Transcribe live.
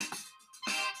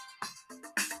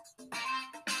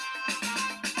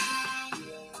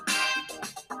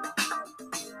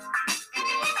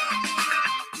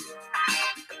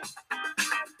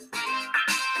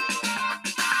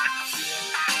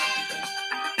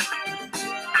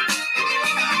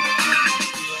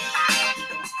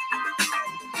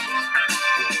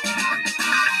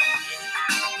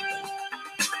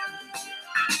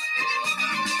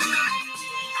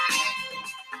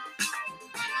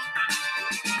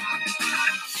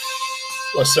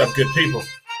What's up, good people?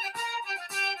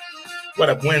 What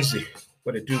up, Wednesday?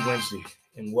 What it do, Wednesday?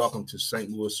 And welcome to St.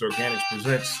 Louis Organics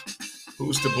Presents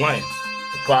Who's to Blame?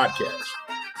 The podcast.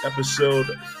 Episode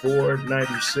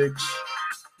 496.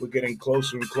 We're getting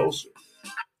closer and closer.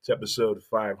 It's episode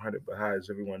 500. But how is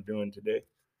everyone doing today?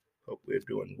 Hope we're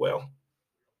doing well.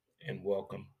 And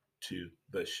welcome to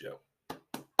the show.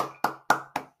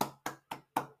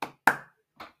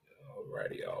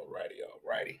 Alrighty.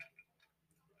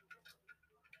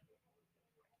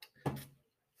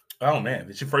 Oh, man, if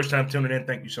it's your first time tuning in,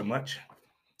 thank you so much.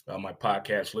 My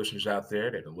podcast listeners out there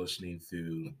that are listening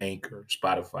through Anchor,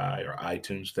 Spotify, or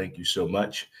iTunes, thank you so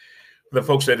much. For the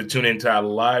folks that are tuning into our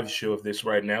live show of this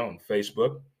right now on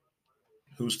Facebook,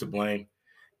 Who's to Blame?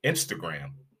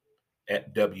 Instagram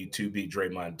at W2B Dre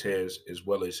Montez, as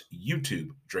well as YouTube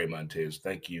Dre Montez.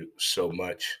 Thank you so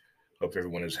much. Hope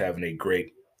everyone is having a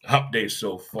great hump day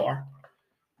so far.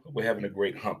 Hope we're having a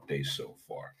great hump day so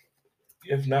far.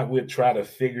 If not, we'll try to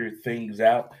figure things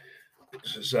out.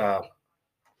 This is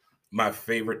my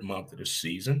favorite month of the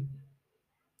season.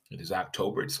 It is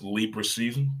October. It's Libra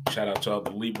season. Shout out to all the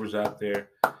Libras out there.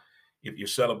 If you're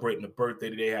celebrating a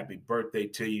birthday today, happy birthday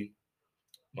to you.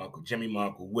 My Uncle Jimmy, my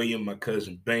Uncle William, my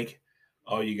cousin Bank.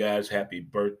 All you guys, happy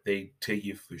birthday to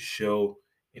you for sure.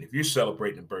 And if you're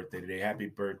celebrating a birthday today, happy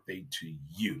birthday to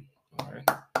you. All right.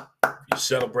 If you're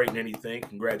celebrating anything,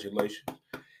 congratulations.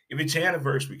 If it's your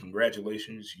anniversary,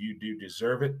 congratulations. You do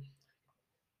deserve it.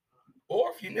 Or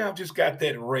if you now just got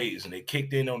that raise and it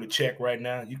kicked in on the check right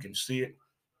now, you can see it.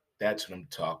 That's what I'm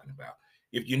talking about.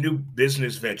 If your new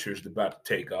business venture is about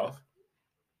to take off,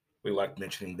 we like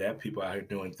mentioning that. People out here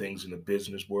doing things in the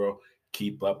business world,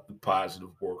 keep up the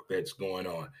positive work that's going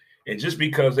on. And just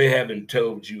because they haven't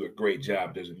told you a great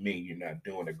job doesn't mean you're not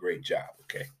doing a great job,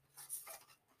 okay?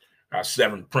 Our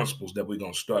 7 principles that we're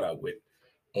going to start out with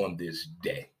on this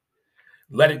day.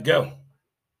 Let it go.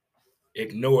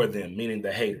 Ignore them, meaning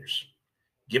the haters.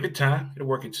 Give it time. It'll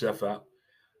work itself out.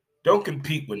 Don't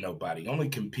compete with nobody. Only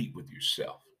compete with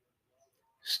yourself.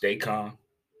 Stay calm.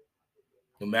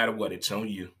 No matter what, it's on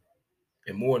you.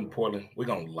 And more importantly, we're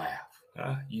going to laugh.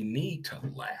 You need to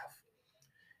laugh.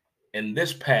 And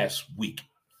this past week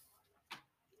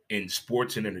in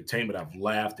sports and entertainment, I've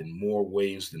laughed in more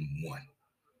ways than one.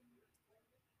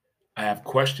 I have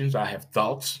questions. I have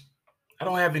thoughts. I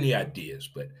don't have any ideas,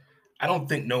 but I don't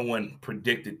think no one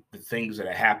predicted the things that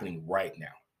are happening right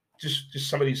now. Just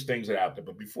some of these things that are out there.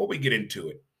 But before we get into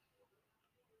it,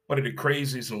 one of the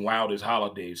craziest and wildest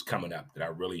holidays coming up that I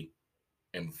really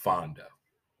am fond of.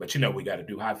 But you know, we got to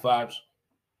do high fives,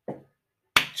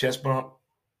 chest bump,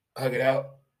 hug it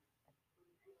out.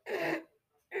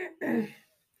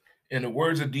 In the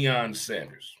words of Deion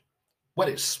Sanders, what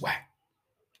is swag?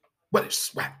 What is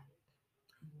swag?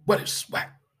 What is swag?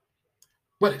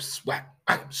 What is swag?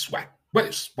 I am swag. What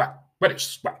is swag? What is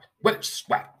swag? What is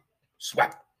swag?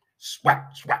 Swag,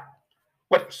 swag.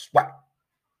 What is swag?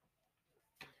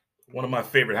 One of my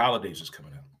favorite holidays is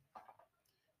coming up.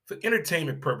 For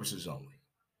entertainment purposes only.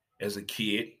 As a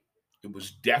kid, it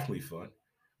was definitely fun.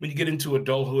 When you get into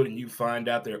adulthood and you find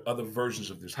out there are other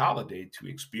versions of this holiday to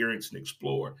experience and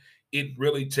explore, it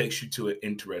really takes you to an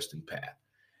interesting path.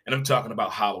 And I'm talking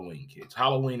about Halloween, kids.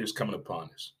 Halloween is coming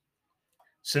upon us.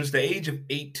 Since the age of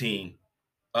 18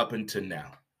 up until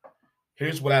now,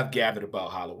 here's what I've gathered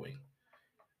about Halloween.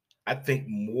 I think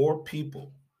more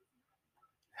people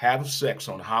have sex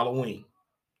on Halloween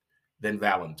than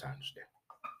Valentine's Day.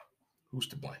 Who's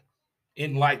to blame?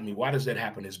 Enlighten me. Why does that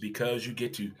happen? Is because you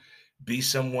get to be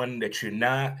someone that you're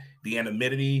not, the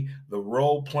anonymity, the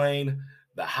role playing,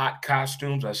 the hot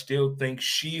costumes. I still think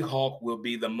She-Hulk will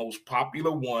be the most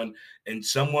popular one, and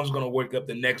someone's going to wake up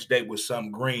the next day with some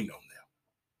green on them.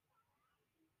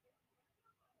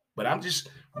 But I'm just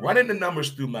running the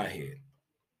numbers through my head.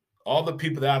 All the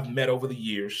people that I've met over the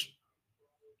years,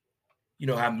 you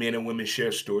know how men and women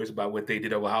share stories about what they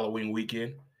did over Halloween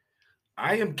weekend.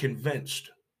 I am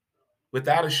convinced,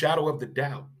 without a shadow of the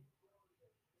doubt,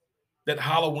 that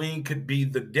Halloween could be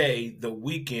the day, the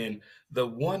weekend, the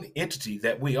one entity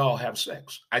that we all have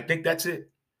sex. I think that's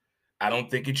it. I don't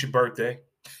think it's your birthday.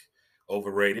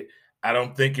 Overrated. I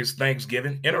don't think it's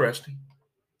Thanksgiving. Interesting.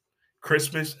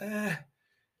 Christmas,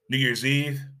 New Year's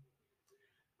Eve,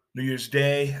 New Year's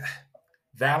Day,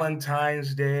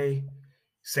 Valentine's Day,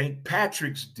 St.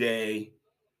 Patrick's Day,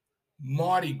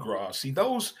 Mardi Gras. See,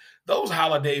 those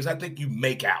holidays, I think you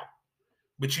make out,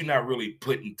 but you're not really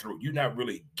putting through. You're not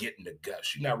really getting the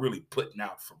gush. You're not really putting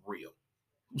out for real.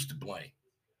 Who's to blame?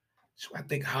 So I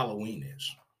think Halloween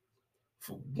is.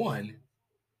 For one,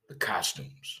 the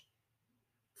costumes.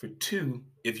 For two,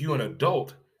 if you're an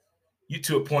adult, you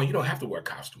to a point you don't have to wear a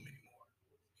costume anymore.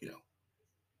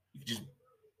 You just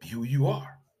be who you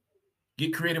are.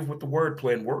 Get creative with the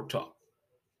wordplay and word talk.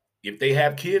 If they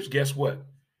have kids, guess what?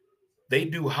 They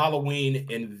do Halloween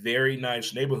in very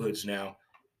nice neighborhoods now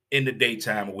in the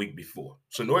daytime a week before.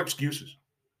 So no excuses.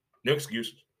 No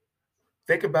excuses.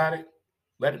 Think about it.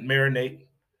 Let it marinate.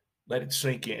 Let it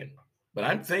sink in. But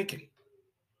I'm thinking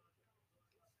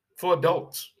for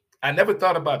adults, I never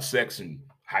thought about sex in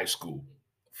high school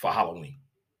for Halloween.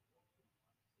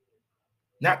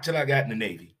 Not till I got in the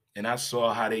Navy and I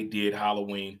saw how they did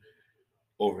Halloween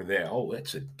over there. Oh,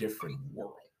 that's a different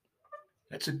world.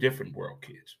 That's a different world,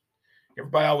 kids.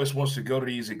 Everybody always wants to go to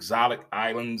these exotic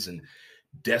islands and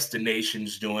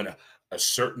destinations during a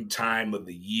certain time of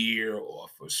the year or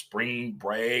for spring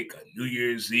break, or New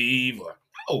Year's Eve, or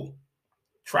oh,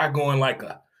 try going like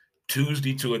a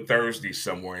Tuesday to a Thursday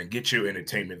somewhere and get your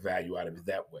entertainment value out of it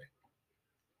that way.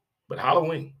 But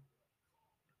Halloween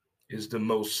is the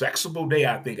most sexable day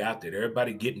I think out there.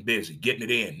 Everybody getting busy, getting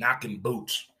it in, knocking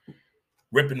boots,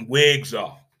 ripping wigs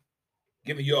off,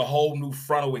 giving you a whole new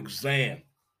frontal exam.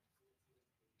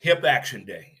 Hip Action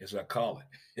Day, as I call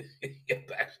it.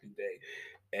 Hip Action Day,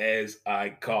 as I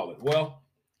call it. Well,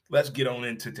 let's get on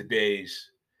into today's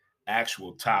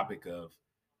actual topic of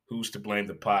Who's to Blame,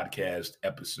 the podcast,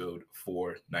 episode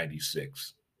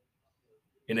 496.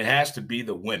 And it has to be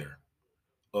the winner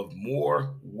of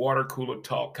more water cooler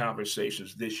talk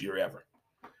conversations this year ever.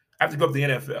 I have to go to the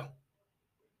NFL.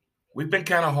 We've been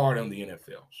kind of hard on the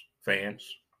NFL's fans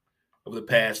over the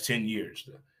past 10 years.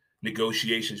 The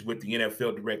negotiations with the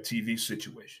NFL Direct TV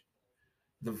situation,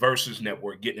 the Versus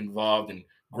Network getting involved in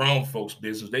grown folks'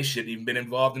 business. They shouldn't even been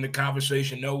involved in the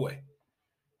conversation, no way.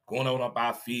 Going on up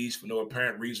our fees for no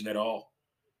apparent reason at all.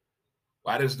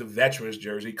 Why does the veterans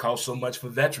jersey cost so much for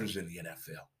veterans in the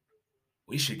NFL?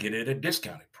 We should get it at a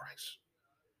discounted price.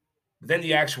 But then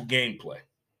the actual gameplay.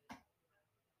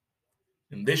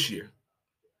 And this year,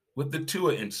 with the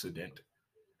Tua incident,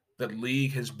 the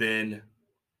league has been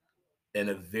in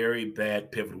a very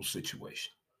bad pivotal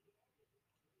situation.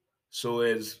 So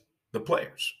as the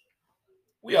players,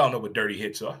 we all know what dirty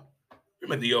hits are.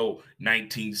 Remember the old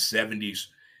 1970s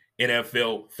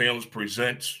NFL Films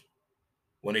Presents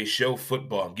when they show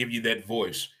football and give you that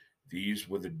voice. These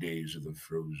were the days of the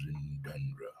frozen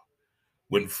tundra,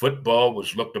 when football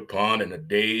was looked upon in the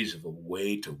days of a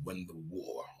way to win the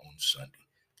war on Sunday.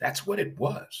 That's what it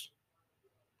was.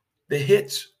 The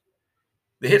hits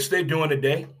they're doing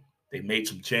today, they made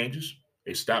some changes.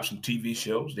 They stopped some TV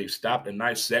shows. They stopped a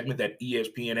nice segment that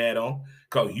ESPN had on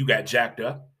called You Got Jacked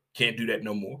Up. Can't do that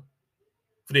no more.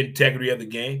 For the integrity of the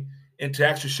game and to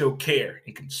actually show care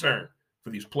and concern for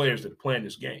these players that are playing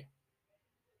this game.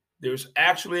 There's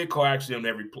actually a car accident on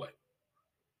every play.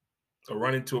 So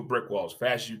run into a brick wall as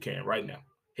fast as you can right now.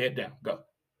 Head down, go.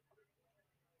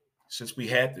 Since we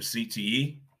had the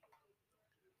CTE,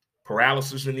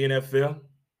 paralysis in the NFL,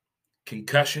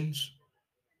 concussions,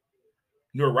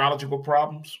 neurological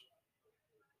problems,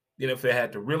 the NFL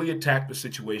had to really attack the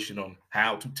situation on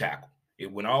how to tackle.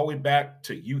 It went all the way back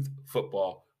to youth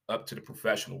football up to the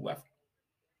professional level.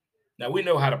 Now, we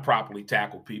know how to properly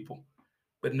tackle people,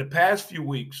 but in the past few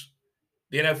weeks,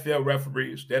 the NFL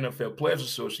referees, the NFL Players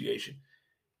Association,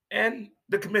 and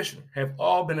the commissioner have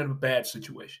all been in a bad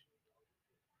situation.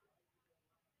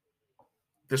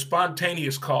 The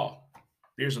spontaneous call,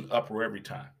 there's an uproar every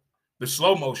time. The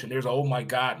slow motion, there's an oh my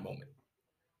God moment.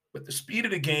 But the speed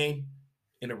of the game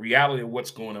and the reality of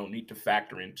what's going on need to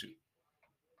factor into.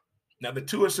 Now, the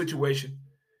Tua situation,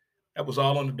 that was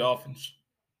all on the Dolphins.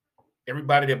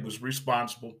 Everybody that was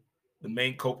responsible, the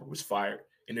main culprit was fired,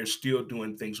 and they're still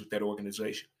doing things with that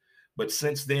organization. But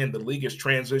since then, the league has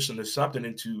transitioned to something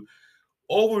into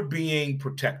over being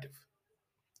protective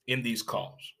in these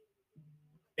calls.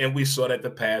 And we saw that the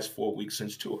past 4 weeks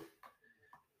since Tua.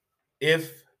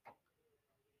 If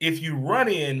you run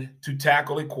in to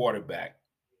tackle a quarterback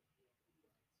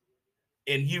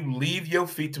and you leave your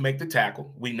feet to make the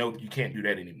tackle, we know that you can't do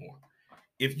that anymore.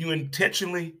 If you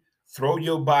intentionally throw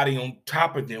your body on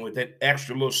top of them with that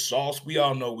extra little sauce, we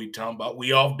all know what we're talking about.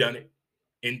 We all done it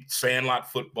in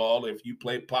sandlot football. If you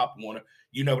play Pop Warner,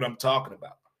 you know what I'm talking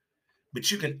about.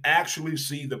 But you can actually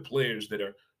see the players that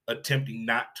are attempting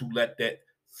not to let that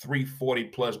 340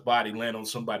 plus body land on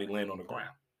somebody land on the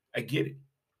ground. I get it.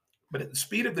 But at the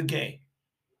speed of the game,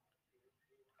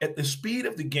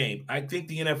 I think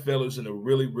the NFL is in a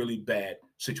really, really bad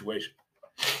situation.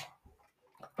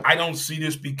 I don't see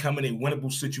this becoming a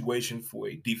winnable situation for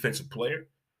a defensive player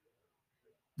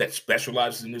that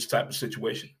specializes in this type of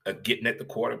situation, getting at the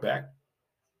quarterback.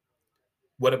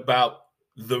 What about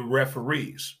the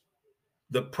referees?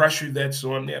 The pressure that's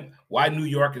on them. Why New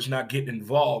York is not getting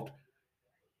involved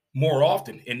more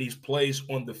often in these plays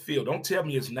on the field. Don't tell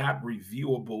me it's not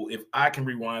reviewable if I can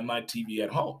rewind my TV at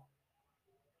home.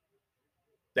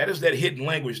 That is that hidden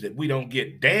language that we don't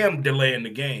get. Damn, delay in the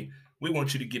game. We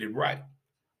want you to get it right.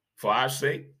 For our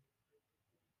sake,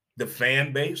 the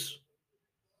fan base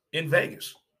in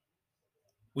Vegas.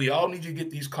 We all need to get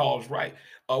these calls right.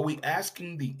 Are we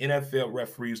asking the NFL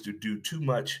referees to do too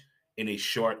much in a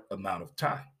short amount of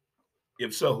time?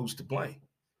 If so, who's to blame?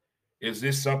 Is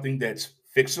this something that's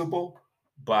fixable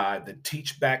by the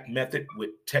teach back method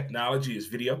with technology as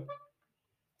video?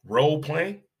 Role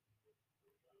playing?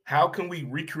 How can we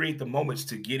recreate the moments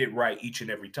to get it right each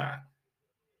and every time?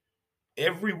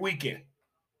 Every weekend,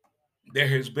 there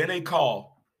has been a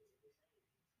call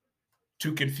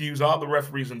to confuse all the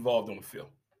referees involved on the field.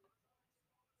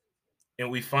 And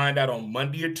we find out on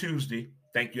Monday or Tuesday,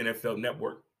 thank you, NFL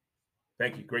Network.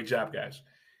 Thank you. Great job, guys.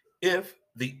 If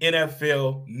the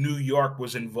NFL New York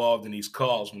was involved in these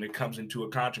calls when it comes into a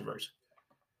controversy,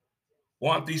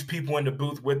 want these people in the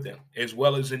booth with them, as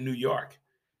well as in New York.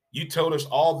 You told us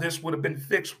all this would have been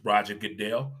fixed, Roger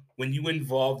Goodell, when you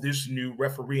involved this new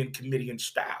refereeing committee and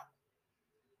style.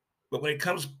 But when it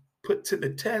comes put to the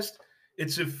test,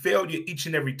 it's a failure each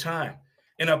and every time.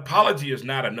 An apology is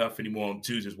not enough anymore on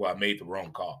Tuesdays. Well, I made the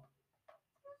wrong call.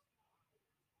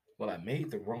 Well, I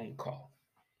made the wrong call.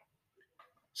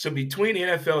 So between the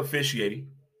NFL officiating,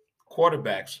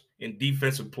 quarterbacks, and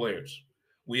defensive players,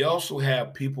 we also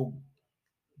have people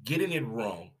getting it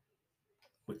wrong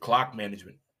with clock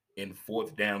management in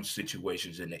fourth down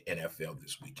situations in the NFL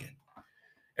this weekend.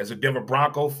 As a Denver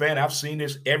Bronco fan, I've seen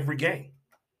this every game.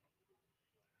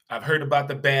 I've heard about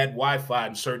the bad Wi-Fi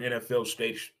in certain NFL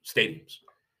stadiums.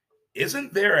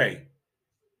 Isn't there a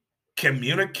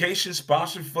communication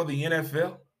sponsor for the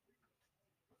NFL?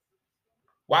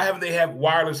 Why haven't they had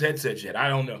wireless headsets yet? I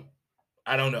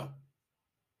don't know.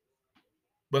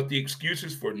 But the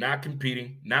excuses for not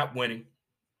competing, not winning,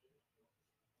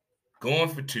 going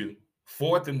for two,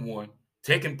 4th and 1,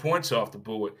 taking points off the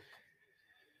board.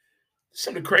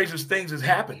 Some of the craziest things has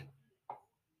happened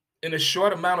in a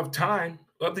short amount of time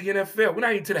of the NFL. We're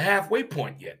not even to the halfway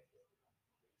point yet.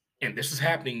 And this is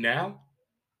happening now.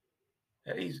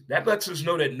 That lets us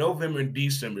know that November and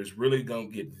December is really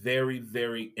going to get very,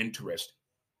 very interesting.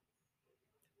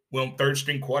 We're on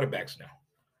third-string quarterbacks now.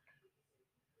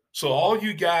 So all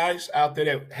you guys out there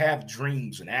that have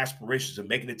dreams and aspirations of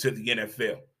making it to the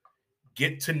NFL,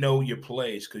 get to know your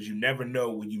plays because you never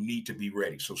know when you need to be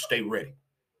ready. So stay ready.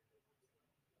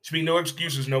 Should be no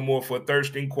excuses no more for a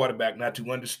third-string quarterback not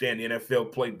to understand the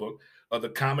NFL playbook or the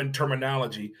common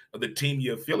terminology of the team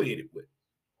you're affiliated with.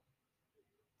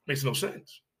 Makes no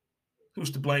sense.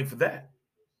 Who's to blame for that?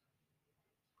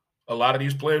 A lot of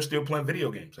these players still playing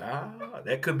video games.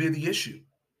 That could be the issue.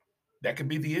 That could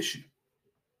be the issue.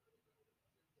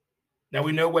 Now,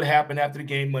 we know what happened after the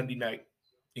game Monday night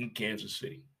in Kansas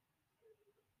City.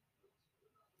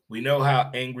 We know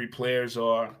how angry players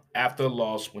are after a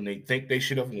loss when they think they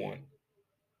should have won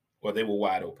or they were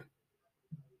wide open.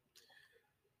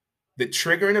 The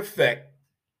triggering effect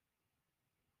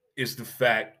is the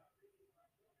fact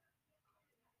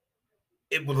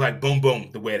it was like boom, boom,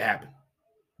 the way it happened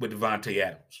with Davante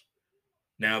Adams.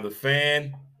 Now the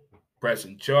fan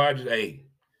pressing charges. Hey,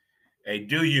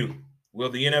 do you? Will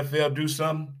the NFL do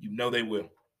something? You know they will.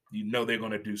 You know they're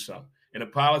going to do something. An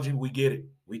apology, we get it.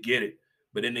 We get it.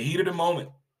 But in the heat of the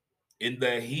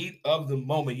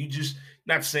moment, you just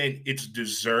not saying it's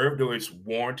deserved or it's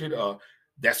warranted or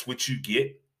that's what you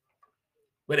get.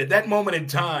 But at that moment in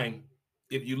time,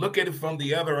 if you look at it from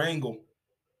the other angle,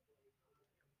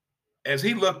 as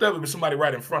he looked up, it was somebody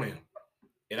right in front of him.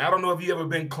 And I don't know if you ever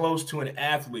been close to an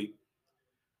athlete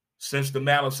since the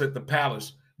Malice at the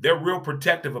Palace. They're real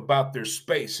protective about their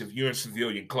space if you're in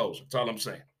civilian clothes. That's all I'm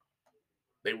saying.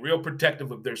 They're real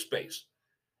protective of their space.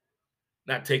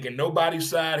 Not taking nobody's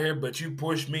side here, but you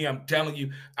push me, I'm telling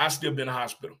you, I still been in the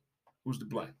hospital. Who's to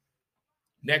blame?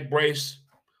 Neck brace,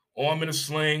 arm in a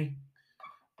sling,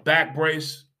 back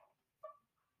brace.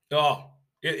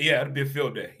 It'd be a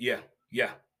field day. Yeah.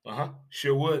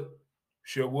 Sure would.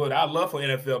 I'd love for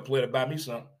an NFL player to buy me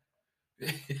something.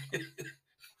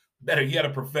 Better yet,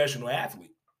 a professional athlete.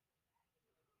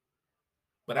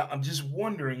 But I'm just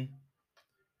wondering,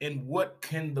 and what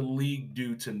can the league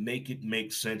do to make it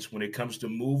make sense when it comes to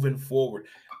moving forward?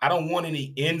 I don't want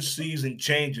any in-season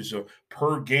changes or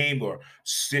per game or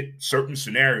certain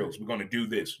scenarios. We're going to do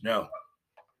this. No.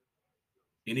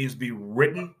 It needs to be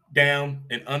written down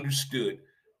and understood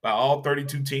by all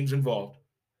 32 teams involved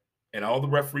and all the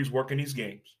referees working these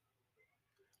games.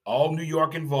 All New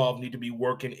York involved need to be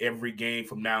working every game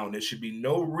from now on. There should be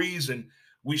no reason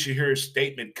we should hear a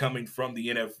statement coming from the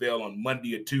NFL on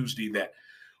Monday or Tuesday that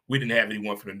we didn't have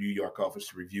anyone from the New York office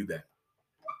to review that.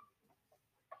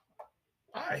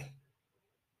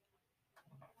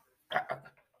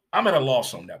 I'm at a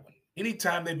loss on that one.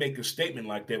 Anytime they make a statement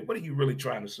like that, what are you really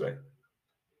trying to say?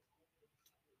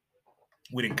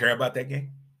 We didn't care about that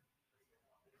game.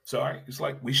 Sorry, it's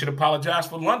like we should apologize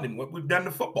for London, what we've done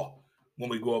to football when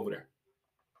we go over there.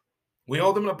 We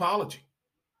owe them an apology.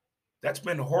 That's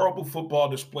been horrible football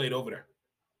displayed over there.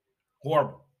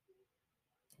 Horrible.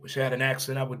 Wish I had an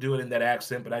accent. I would do it in that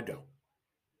accent, but I don't.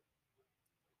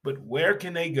 But where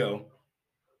can they go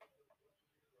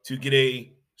to get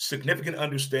a significant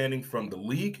understanding from the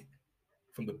league,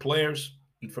 from the players,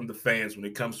 and from the fans when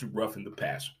it comes to roughing the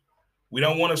passer? We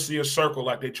don't want to see a circle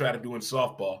like they try to do in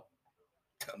softball.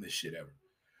 Dumbest shit ever.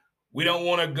 We don't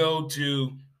want to go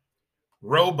to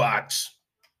robots.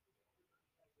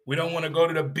 We don't want to go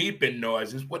to the beeping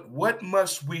noises. What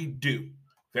must we do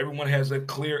if everyone has a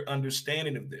clear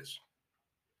understanding of this?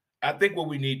 I think what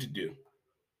we need to do,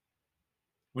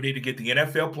 we need to get the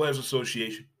NFL Players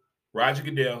Association, Roger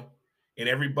Goodell, and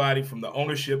everybody from the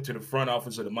ownership to the front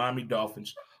office of the Miami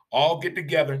Dolphins all get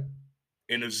together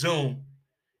in a Zoom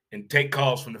and take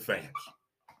calls from the fans.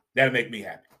 That'll make me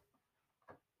happy.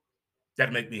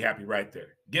 That'll make me happy right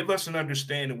there. Give us an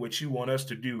understanding what you want us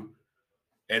to do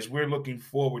as we're looking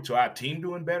forward to our team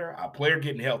doing better, our player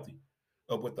getting healthy,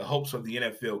 but with the hopes of the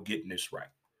NFL getting this right.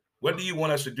 What do you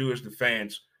want us to do as the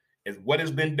fans? As what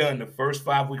has been done the first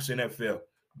 5 weeks in NFL?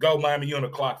 Go, Miami, you're on the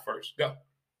clock first. Go.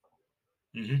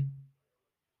 And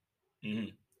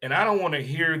I don't want to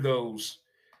hear those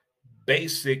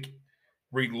basic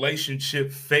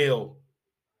relationship fail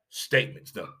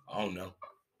statements, though. I don't know.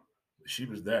 She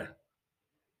was there.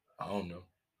 I don't know.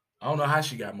 I don't know how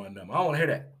she got my number. I don't want to hear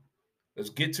that. Let's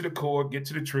get to the core, get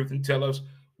to the truth, and tell us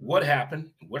what happened.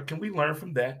 What can we learn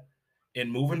from that?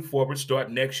 And moving forward,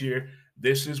 start next year,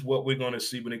 this is what we're going to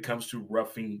see when it comes to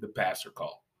roughing the passer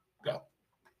call. Go.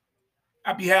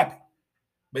 I'd be happy.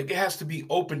 But it has to be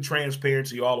open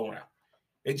transparency all around.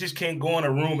 They just can't go in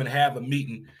a room and have a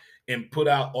meeting and put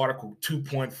out Article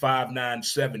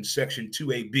 2.597, Section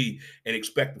 2AB, and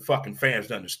expect the fucking fans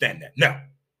to understand that. No.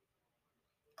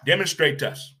 Demonstrate to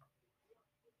us.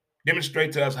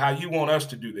 Demonstrate to us how you want us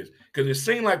to do this. Because it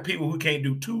seems like people who can't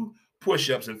do 2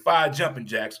 push-ups and 5 jumping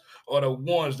jacks are the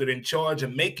ones that are in charge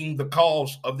of making the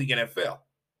calls of the NFL.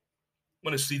 I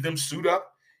want to see them suit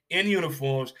up in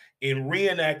uniforms and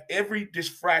reenact every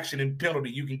distraction and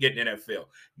penalty you can get in the NFL.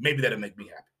 Maybe that'll make me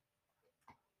happy.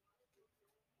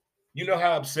 You know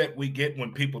how upset we get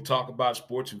when people talk about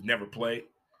sports who've never played?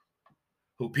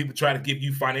 Who people try to give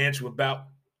you financial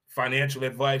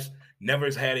advice, never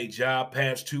has had a job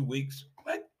past 2 weeks.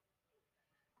 What?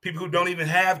 People who don't even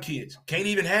have kids, can't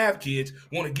even have kids,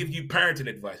 want to give you parenting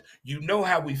advice. You know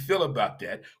how we feel about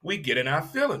that. We get in our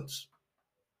feelings.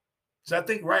 So I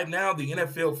think right now the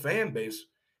NFL fan base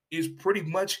is pretty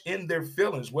much in their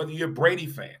feelings, whether you're a Brady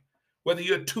fan, whether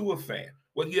you're a Tua fan,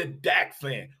 whether you're a Dak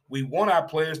fan. We want our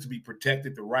players to be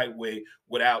protected the right way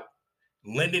without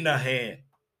lending a hand,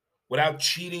 without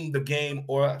cheating the game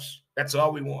or us. That's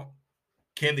all we want.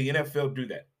 Can the NFL do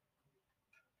that?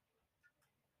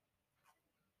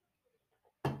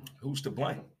 Who's to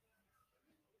blame?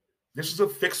 This is a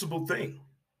fixable thing.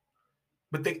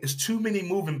 But there's too many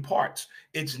moving parts.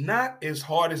 It's not as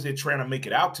hard as they're trying to make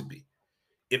it out to be.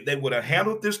 If they would have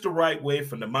handled this the right way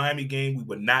from the Miami game, we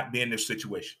would not be in this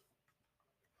situation.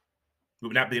 We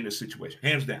would not be in this situation,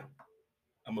 hands down.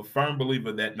 I'm a firm believer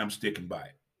of that, and I'm sticking by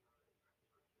it.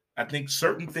 I think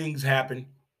certain things happen,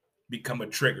 become a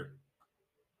trigger.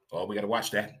 Oh, we got to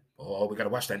watch that. Oh, we got to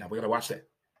watch that now. We got to watch that.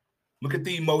 Look at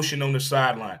the emotion on the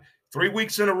sideline. 3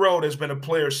 weeks in a row, there's been a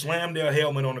player slam their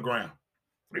helmet on the ground.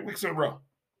 3 weeks in a row.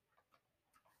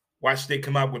 Watch they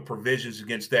come out with provisions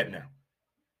against that now.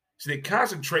 So they're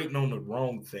concentrating on the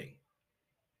wrong thing.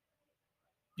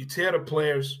 You tell the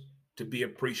players to be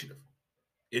appreciative.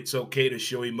 It's okay to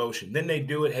show emotion. Then they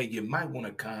do it. Hey, you might want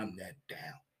to calm that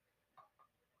down.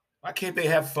 Why can't they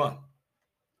have fun?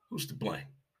 Who's to blame?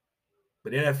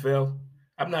 But NFL,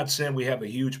 I'm not saying we have a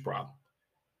huge problem.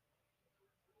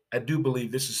 I do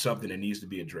believe this is something that needs to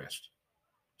be addressed.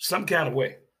 Some kind of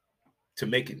way to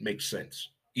make it make sense.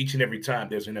 Each and every time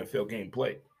there's an NFL game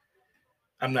played.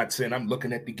 I'm not saying I'm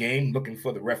looking at the game, looking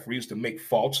for the referees to make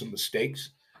faults and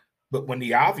mistakes. But when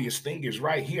the obvious thing is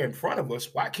right here in front of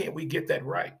us, why can't we get that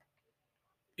right?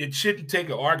 It shouldn't take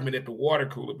an argument at the water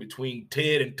cooler between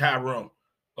Ted and Tyrone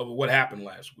over what happened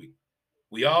last week.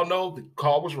 We all know the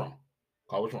call was wrong.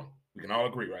 Call was wrong. We can all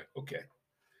agree, right? Okay.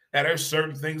 Now, there's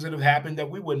certain things that have happened that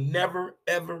we would never,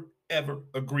 ever, ever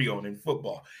agree on in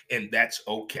football, and that's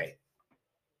okay.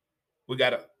 We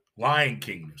got a Lion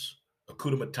Kingness,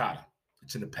 Akuta Matata.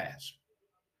 It's in the past.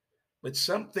 But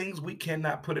some things we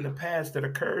cannot put in the past that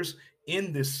occurs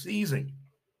in this season.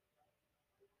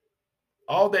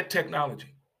 All that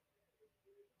technology,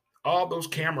 all those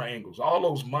camera angles, all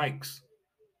those mics,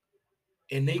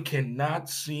 and they cannot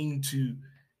seem to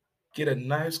get a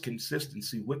nice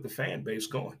consistency with the fan base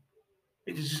going.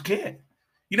 They just can't.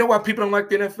 You know why people don't like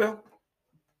the NFL?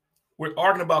 We're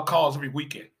arguing about calls every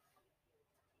weekend.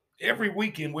 Every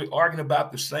weekend, we're arguing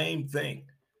about the same thing.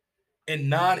 And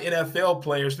non-NFL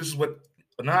players, this is what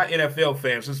non-NFL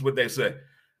fans, this is what they say.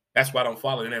 That's why I don't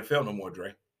follow the NFL no more,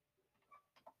 Dre.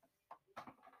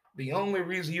 The only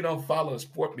reason you don't follow a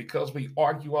sport because we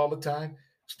argue all the time.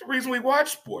 It's the reason we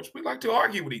watch sports. We like to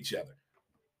argue with each other.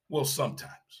 Well,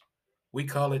 sometimes. We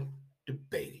call it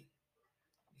debating.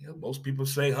 You know, most people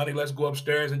say, honey, let's go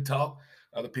upstairs and talk.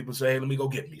 Other people say, hey, let me go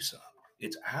get me some.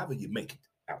 It's however you make it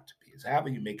out to be. It's however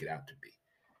you make it out to be.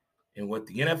 And what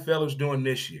the NFL is doing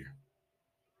this year,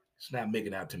 it's not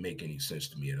making out to make any sense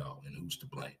to me at all. And who's to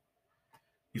blame?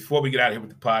 Before we get out of here with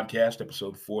the podcast,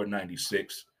 episode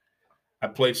 496, I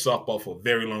played softball for a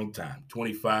very long time,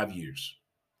 25 years.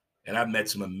 And I've met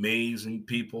some amazing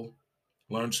people,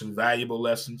 learned some valuable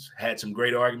lessons, had some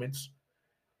great arguments,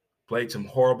 played some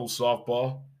horrible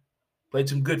softball, played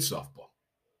some good softball.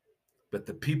 But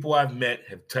the people I've met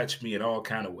have touched me in all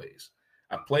kinds of ways.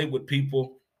 I played with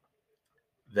people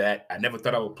that I never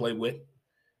thought I would play with.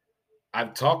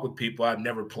 I've talked with people I've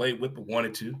never played with but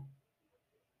wanted to.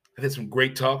 I've had some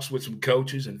great talks with some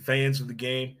coaches and fans of the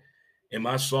game. In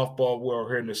my softball world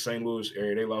here in the St. Louis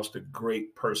area, they lost a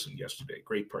great person yesterday,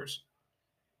 great person.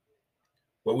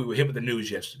 Well, we were hit with the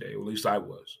news yesterday, or at least I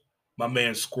was. My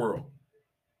man Squirrel.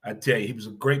 I tell you, he was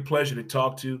a great pleasure to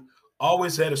talk to,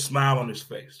 always had a smile on his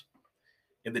face.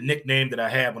 And the nickname that I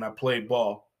had when I played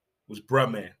ball was Bruh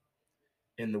Man.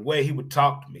 And the way he would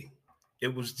talk to me,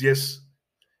 it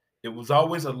was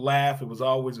always a laugh, it was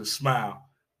always a smile,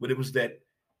 but it was that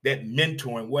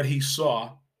mentoring, what he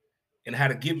saw and how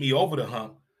to get me over the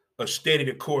hump, or steady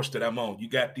the course that I'm on. You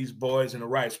got these boys in the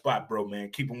right spot, bro, man.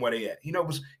 Keep them where they at. You know,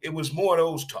 it was more of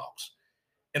those talks.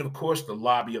 And of course, the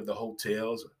lobby of the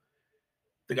hotels. I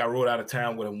think I rode out of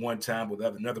town with him one time with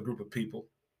another group of people.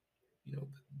 You know,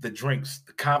 the drinks,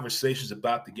 the conversations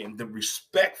about the game, the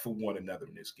respect for one another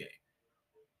in this game.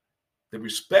 The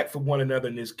respect for one another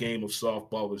in this game of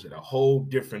softball was at a whole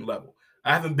different level.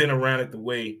 I haven't been around it the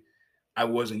way I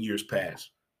was in years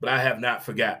past, but I have not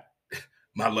forgot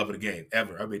my love of the game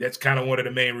ever. I mean, that's kind of one of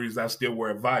the main reasons I still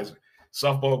wear a visor.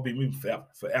 Softball will be me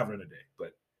forever in a day.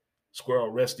 But Squirrel,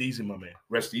 rest easy, my man.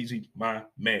 Rest easy, my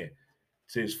man.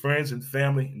 To his friends and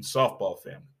family and softball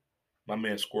family, my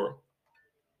man Squirrel.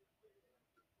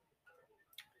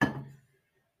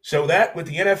 So that with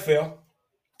the NFL,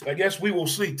 I guess we will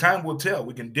see. Time will tell.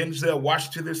 We can Denzel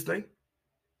Washington this thing.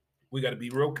 We got to be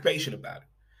real patient about it.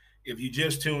 If you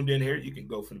just tuned in here, you can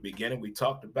go from the beginning. We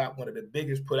talked about one of the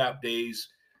biggest put out days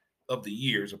of the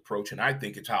year is approaching. I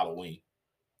think it's Halloween.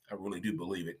 I really do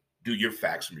believe it. Do your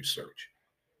facts and research.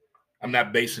 I'm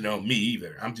not basing it on me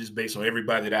either. I'm just based on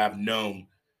everybody that I've known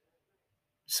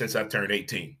since I turned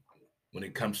 18 when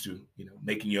it comes to,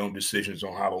 making your own decisions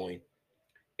on Halloween.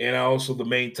 And also the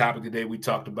main topic today, we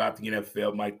talked about the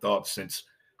NFL, my thoughts since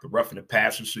the roughing the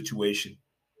passer situation.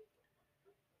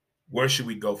 Where should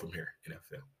we go from here,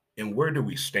 NFL? And where do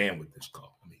we stand with this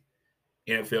call? I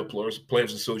mean, NFL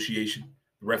Players Association,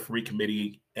 the referee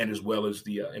committee, and as well as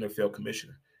the NFL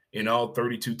commissioner, and all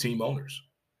 32 team owners.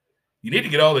 You need to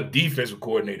get all the defensive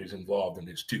coordinators involved in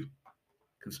this too.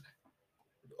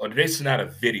 Or did they send out a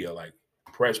video like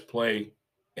press play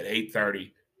at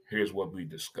 8:30? Here's what we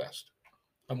discussed.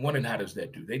 I'm wondering how does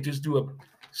that do? They just do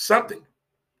something.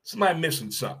 Somebody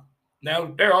missing something.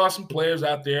 Now, there are some players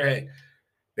out there, hey,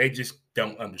 they just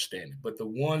don't understand it. But the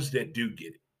ones that do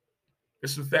get it,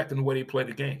 it's affecting the way they play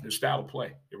the game, their style of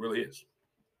play. It really is.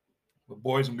 But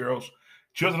boys and girls,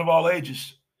 children of all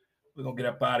ages, we're going to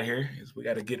get up out of here as we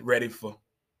got to get ready for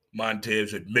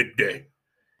Montez at midday.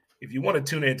 If you want to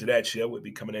tune into that show, we'll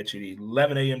be coming at you at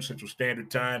 11 a.m. Central Standard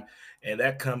Time, and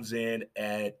that comes in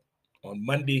on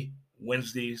Monday,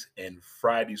 Wednesdays, and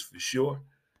Fridays for sure.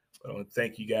 I want to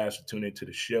thank you guys for tuning into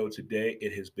the show today.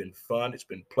 It has been fun. It's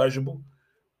been pleasurable.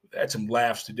 We've had some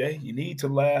laughs today. You need to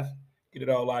laugh. Get it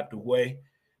all out the way.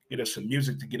 Get us some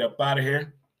music to get up out of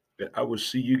here. But I will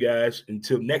see you guys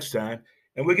until next time.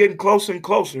 And we're getting closer and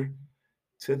closer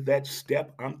to that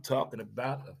step I'm talking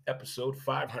about of episode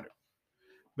 500.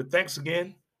 But thanks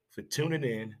again for tuning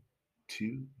in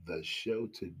to the show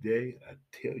today. I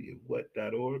tell you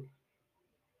what.org.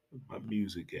 Where my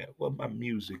music at? Where my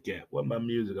music at? Where my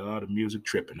music? All the music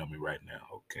tripping on me right now.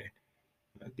 Okay.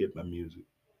 I get my music.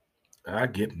 I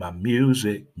get my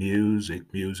music, music,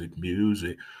 music,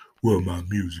 music. Where my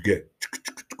music at?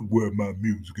 Where my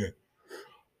music at?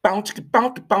 Bounce, chicka,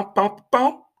 bounce, bounce, bounce,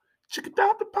 bounce. Chicka,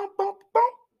 bounce, bounce, bounce,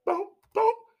 bounce, bounce,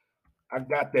 bounce. I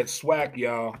got that swag,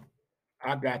 y'all.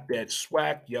 I got that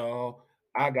swag, y'all.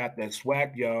 I got that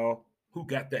swag, y'all. Who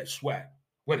got that swag?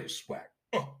 What is swag?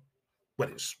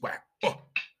 What is swag?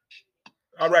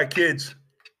 All right, kids.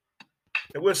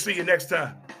 And we'll see you next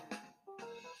time.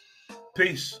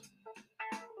 Peace.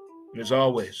 And as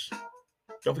always,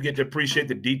 don't forget to appreciate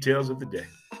the details of the day.